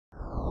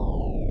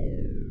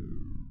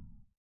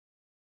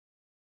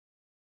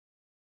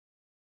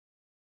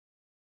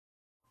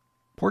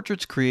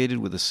Portraits created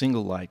with a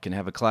single light can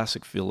have a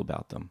classic feel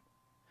about them.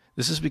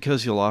 This is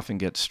because you'll often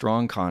get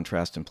strong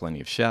contrast and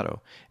plenty of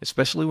shadow,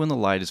 especially when the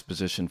light is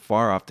positioned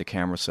far off the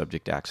camera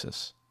subject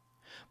axis.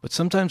 But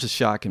sometimes a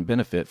shot can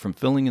benefit from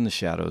filling in the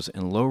shadows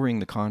and lowering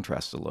the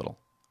contrast a little.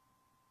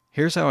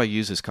 Here's how I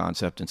use this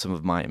concept in some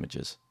of my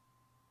images.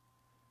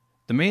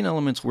 The main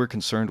elements we're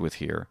concerned with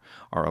here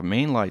are a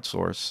main light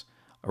source,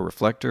 a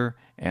reflector,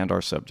 and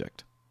our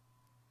subject.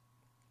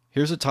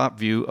 Here's a top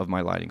view of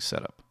my lighting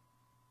setup.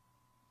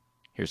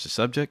 Here's the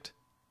subject,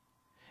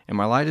 and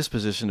my light is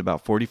positioned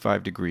about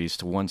 45 degrees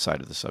to one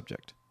side of the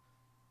subject.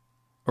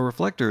 A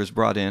reflector is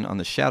brought in on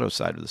the shadow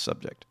side of the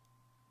subject.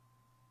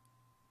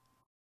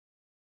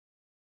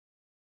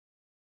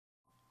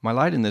 My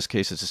light in this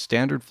case is a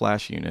standard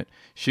flash unit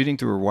shooting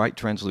through a white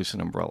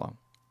translucent umbrella.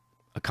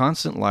 A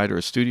constant light or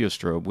a studio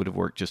strobe would have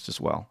worked just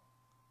as well.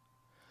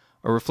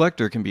 A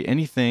reflector can be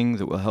anything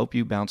that will help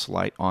you bounce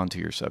light onto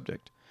your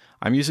subject.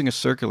 I'm using a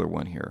circular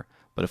one here,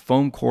 but a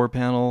foam core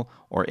panel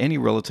or any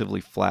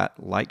relatively flat,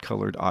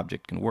 light-colored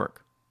object can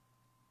work.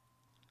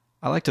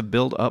 I like to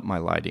build up my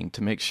lighting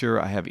to make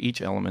sure I have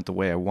each element the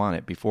way I want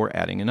it before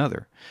adding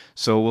another,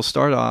 so we'll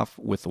start off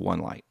with the one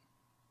light.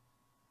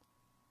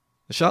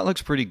 The shot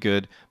looks pretty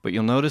good, but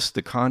you'll notice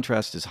the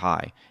contrast is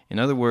high. In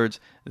other words,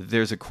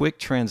 there's a quick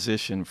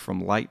transition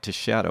from light to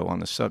shadow on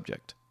the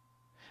subject.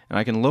 And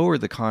I can lower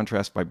the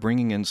contrast by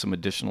bringing in some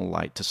additional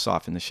light to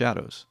soften the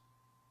shadows.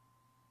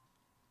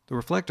 The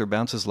reflector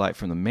bounces light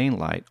from the main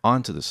light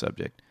onto the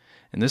subject,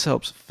 and this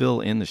helps fill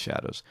in the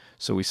shadows,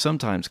 so we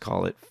sometimes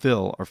call it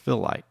fill or fill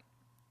light.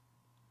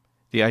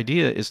 The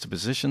idea is to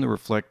position the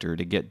reflector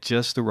to get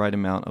just the right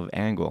amount of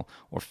angle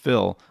or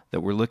fill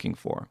that we're looking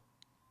for.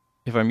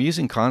 If I'm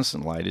using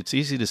constant light, it's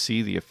easy to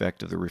see the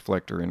effect of the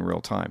reflector in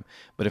real time,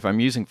 but if I'm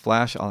using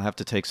flash, I'll have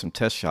to take some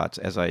test shots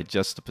as I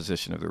adjust the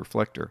position of the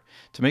reflector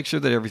to make sure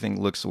that everything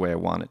looks the way I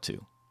want it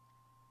to.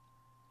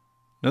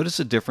 Notice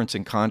the difference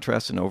in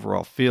contrast and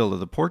overall feel of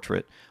the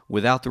portrait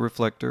without the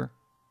reflector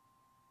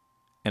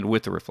and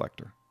with the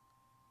reflector.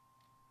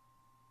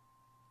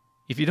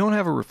 If you don't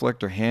have a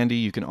reflector handy,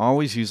 you can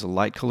always use a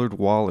light-colored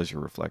wall as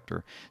your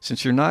reflector.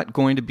 Since you're not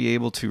going to be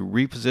able to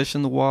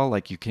reposition the wall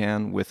like you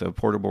can with a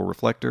portable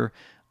reflector,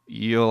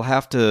 you'll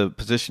have to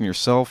position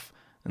yourself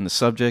and the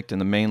subject and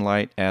the main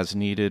light as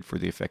needed for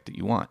the effect that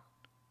you want.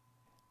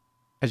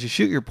 As you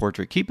shoot your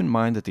portrait, keep in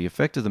mind that the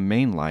effect of the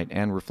main light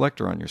and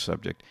reflector on your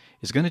subject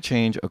is going to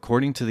change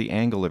according to the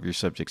angle of your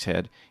subject's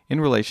head in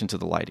relation to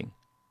the lighting.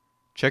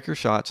 Check your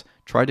shots,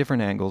 try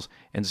different angles,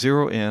 and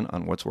zero in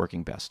on what's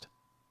working best.